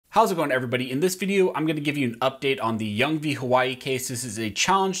How's it going, everybody? In this video, I'm going to give you an update on the Young v. Hawaii case. This is a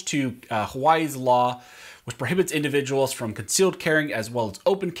challenge to Hawaii's law, which prohibits individuals from concealed carrying as well as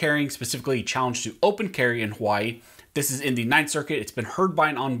open carrying, specifically a challenge to open carry in Hawaii. This is in the Ninth Circuit. It's been heard by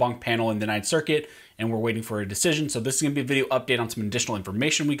an en banc panel in the Ninth Circuit, and we're waiting for a decision. So this is going to be a video update on some additional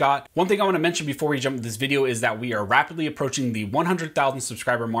information we got. One thing I want to mention before we jump into this video is that we are rapidly approaching the 100,000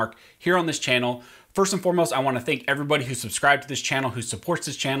 subscriber mark here on this channel. First and foremost, I want to thank everybody who subscribed to this channel, who supports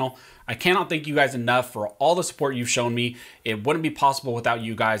this channel. I cannot thank you guys enough for all the support you've shown me. It wouldn't be possible without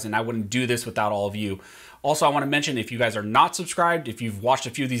you guys, and I wouldn't do this without all of you. Also, I want to mention, if you guys are not subscribed, if you've watched a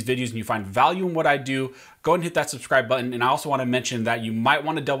few of these videos and you find value in what I do, go ahead and hit that subscribe button. And I also want to mention that you might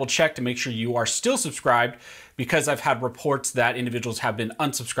want to double check to make sure you are still subscribed, because I've had reports that individuals have been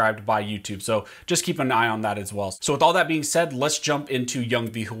unsubscribed by YouTube. So just keep an eye on that as well. So with all that being said, let's jump into Young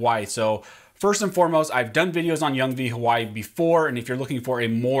v. Hawaii. So first and foremost, I've done videos on Young v. Hawaii before, and if you're looking for a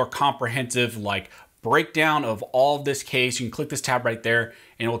more comprehensive breakdown of all of this case, you can click this tab right there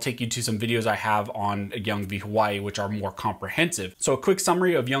and it will take you to some videos I have on Young v. Hawaii, which are more comprehensive. So a quick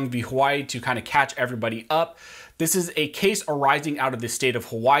summary of Young v. Hawaii to kind of catch everybody up. This is a case arising out of the state of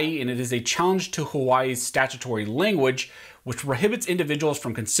Hawaii, and it is a challenge to Hawaii's statutory language, which prohibits individuals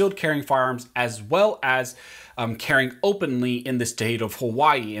from concealed carrying firearms as well as carrying openly in the state of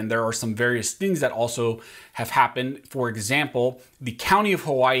Hawaii. And there are some various things that also have happened. For example, the county of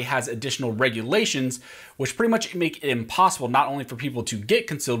Hawaii has additional regulations which pretty much make it impossible not only for people to get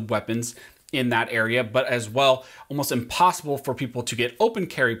concealed weapons in that area, but as well almost impossible for people to get open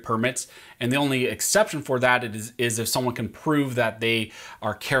carry permits. And the only exception for that is if someone can prove that they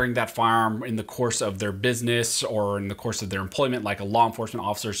are carrying that firearm in the course of their business or in the course of their employment, like a law enforcement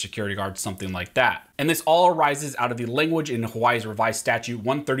officer, security guard, something like that. And this all arises out of the language in Hawaii's revised statute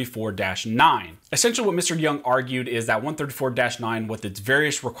 134-9. Essentially what Mr. Young argued is that 134-9, with its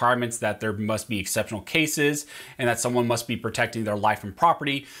various requirements that there must be exceptional cases and that someone must be protecting their life and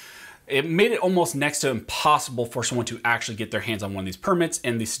property, it made it almost next to impossible for someone to actually get their hands on one of these permits.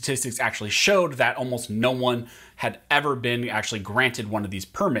 And the statistics actually showed that almost no one had ever been actually granted one of these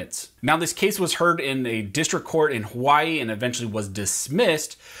permits. Now, this case was heard in a district court in Hawaii and eventually was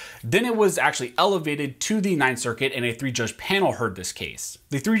dismissed. Then it was actually elevated to the Ninth Circuit, and a 3-judge panel heard this case.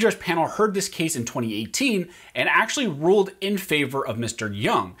 The 3-judge panel heard this case in 2018 and actually ruled in favor of Mr.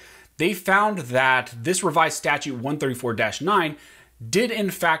 Young. They found that this revised statute 134-9 did in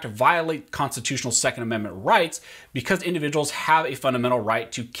fact violate constitutional Second Amendment rights, because individuals have a fundamental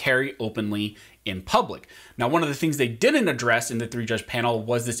right to carry openly in public. Now, one of the things they didn't address in the 3-judge panel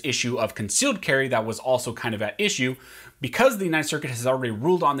was this issue of concealed carry that was also kind of at issue, because the Ninth Circuit has already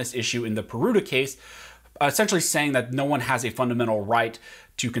ruled on this issue in the Peruta case, essentially saying that no one has a fundamental right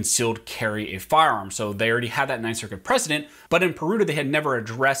to concealed carry a firearm. So they already had that Ninth Circuit precedent, but in Peruta they had never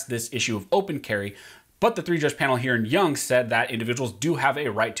addressed this issue of open carry. But the 3-judge panel here in Young said that individuals do have a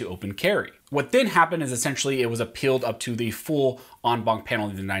right to open carry. What then happened is essentially it was appealed up to the full en banc panel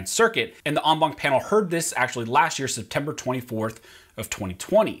in the Ninth Circuit. And the en banc panel heard this actually last year, September 24th of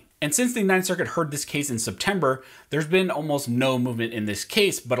 2020. And since the Ninth Circuit heard this case in September, there's been almost no movement in this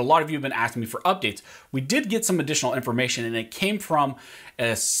case, but a lot of you have been asking me for updates. We did get some additional information, and it came from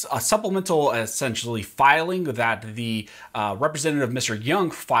a supplemental, essentially, filing that the representative, Mr. Young,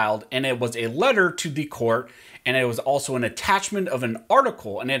 filed, and it was a letter to the court, and it was also an attachment of an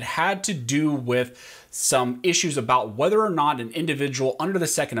article, and it had to do with some issues about whether or not an individual under the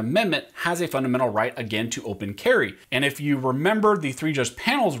Second Amendment has a fundamental right, again, to open carry. And if you remember the 3-judge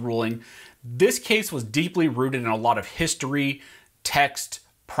panel's ruling, this case was deeply rooted in a lot of history, text,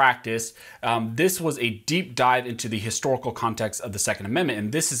 practice. This was a deep dive into the historical context of the Second Amendment,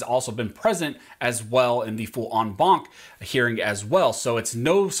 and this has also been present as well in the full en banc hearing as well. So it's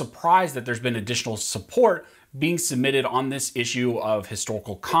no surprise that there's been additional support being submitted on this issue of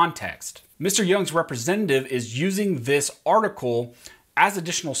historical context. Mr. Young's representative is using this article as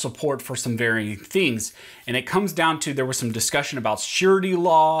additional support for some varying things. And it comes down to, there was some discussion about surety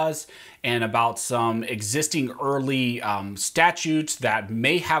laws and about some existing early statutes that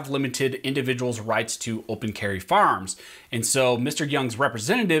may have limited individuals' rights to open carry firearms. And so Mr. Young's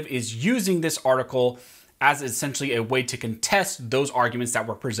representative is using this article as essentially a way to contest those arguments that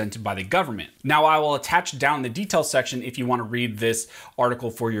were presented by the government. Now, I will attach down the details section if you want to read this article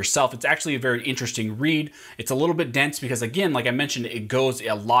for yourself. It's actually a very interesting read. It's a little bit dense because, again, like I mentioned, it goes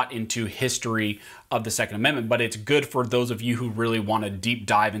a lot into history of the Second Amendment, but it's good for those of you who really want to deep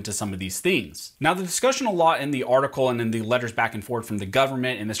dive into some of these things. Now, the discussion a lot in the article and in the letters back and forth from the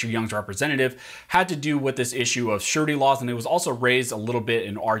government and Mr. Young's representative had to do with this issue of surety laws, and it was also raised a little bit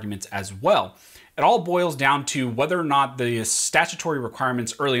in arguments as well. It all boils down to whether or not the statutory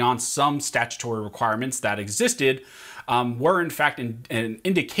requirements early on, some statutory requirements that existed, were in fact an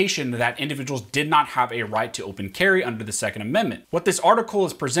indication that individuals did not have a right to open carry under the Second Amendment. What this article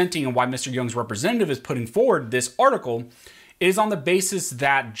is presenting and why Mr. Young's representative is putting forward this article is on the basis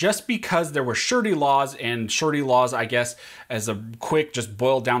that just because there were surety laws, and surety laws, I guess, as a quick, just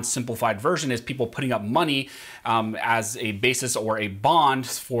boiled down, simplified version, is people putting up money as a basis or a bond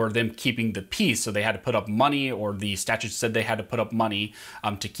for them keeping the peace. So they had to put up money, or the statute said they had to put up money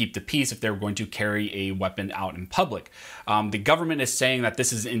to keep the peace if they were going to carry a weapon out in public. The government is saying that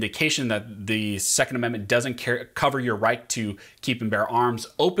this is an indication that the Second Amendment doesn't cover your right to keep and bear arms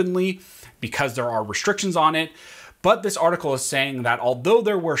openly because there are restrictions on it. But this article is saying that although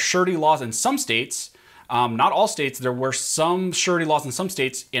there were surety laws in some states, not all states, there were some surety laws in some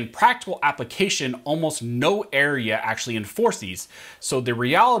states, in practical application, almost no area actually enforced these. So the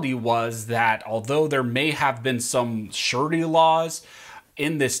reality was that although there may have been some surety laws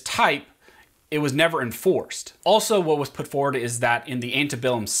in this type, it was never enforced. Also, what was put forward is that in the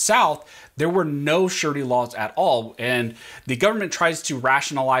antebellum South, there were no surety laws at all. And the government tries to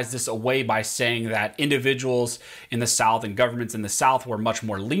rationalize this away by saying that individuals in the South and governments in the South were much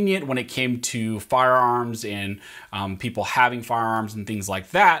more lenient when it came to firearms and people having firearms and things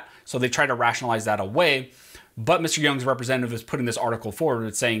like that. So they try to rationalize that away. But Mr. Young's representative is putting this article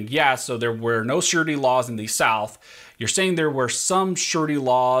forward saying, yeah, so there were no surety laws in the South. You're saying there were some surety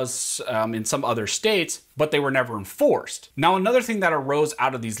laws in some other states, but they were never enforced. Now, another thing that arose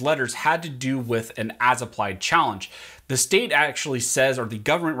out of these letters had to do with an as-applied challenge. The state actually says, or the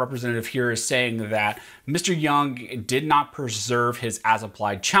government representative here is saying that Mr. Young did not preserve his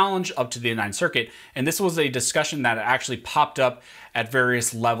as-applied challenge up to the Ninth Circuit. And this was a discussion that actually popped up at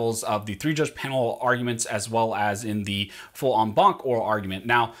various levels of the three-judge panel arguments as well as in the full en banc oral argument.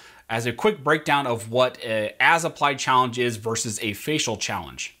 Now, as a quick breakdown of what an as-applied challenge is versus a facial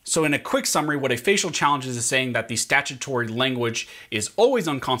challenge. So in a quick summary, what a facial challenge is saying that the statutory language is always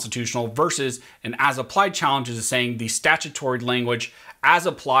unconstitutional versus an as-applied challenge is saying the statutory language as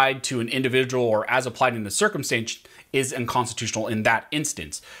applied to an individual or as applied in the circumstance is unconstitutional in that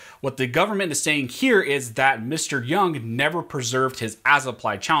instance. What the government is saying here is that Mr. Young never preserved his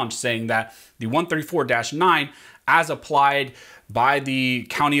as-applied challenge, saying that the 134-9 as applied by the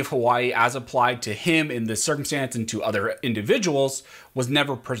County of Hawaii, as applied to him in this circumstance and to other individuals, was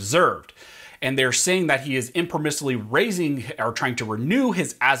never preserved. And they're saying that he is impermissibly raising or trying to renew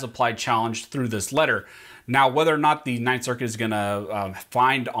his as-applied challenge through this letter. Now, whether or not the Ninth Circuit is going to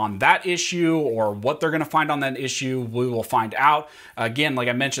find on that issue or what they're going to find on that issue, we will find out. Again, like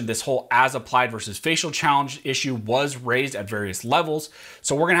I mentioned, this whole as-applied versus facial challenge issue was raised at various levels.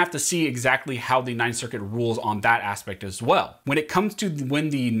 So we're going to have to see exactly how the Ninth Circuit rules on that aspect as well. When it comes to when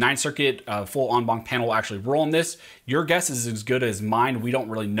the Ninth Circuit full en banc panel will actually rule on this, your guess is as good as mine. We don't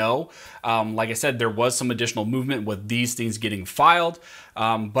really know. Like I said, there was some additional movement with these things getting filed,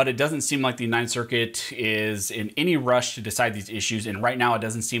 but it doesn't seem like the Ninth Circuit is in any rush to decide these issues. And right now, it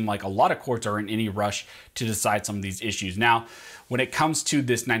doesn't seem like a lot of courts are in any rush to decide some of these issues. Now, when it comes to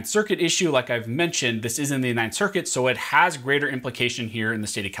this Ninth Circuit issue, like I've mentioned, this is in the Ninth Circuit, so it has greater implication here in the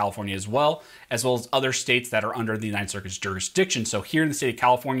state of California as well as other states that are under the Ninth Circuit's jurisdiction. So here in the state of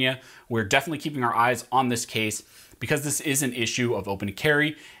California, we're definitely keeping our eyes on this case because this is an issue of open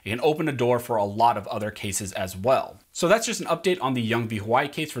carry. It can open a door for a lot of other cases as well. So that's just an update on the Young v. Hawaii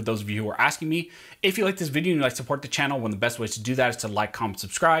case for those of you who are asking me. If you like this video and you'd like to support the channel, one of the best ways to do that is to like, comment,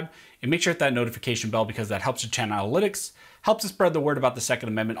 subscribe, and make sure to hit that notification bell because that helps the channel analytics, helps us spread the word about the Second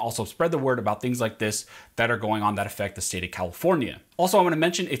Amendment, also spread the word about things like this that are going on that affect the state of California. Also, I want to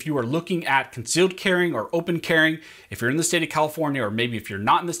mention if you are looking at concealed carrying or open carrying, if you're in the state of California, or maybe if you're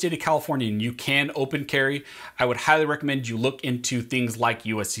not in the state of California and you can open carry, I would highly recommend you look into things like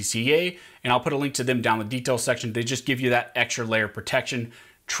USCCA, and I'll put a link to them down in the details section. They just give you that extra layer of protection,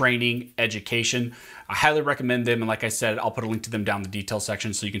 training, education. I highly recommend them, and like I said, I'll put a link to them down in the details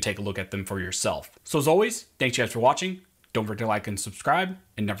section so you can take a look at them for yourself. So as always, thanks you guys for watching. Don't forget to like and subscribe,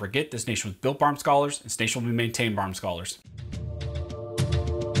 and never forget, this nation was built by armed scholars, and this nation will be maintained by armed scholars.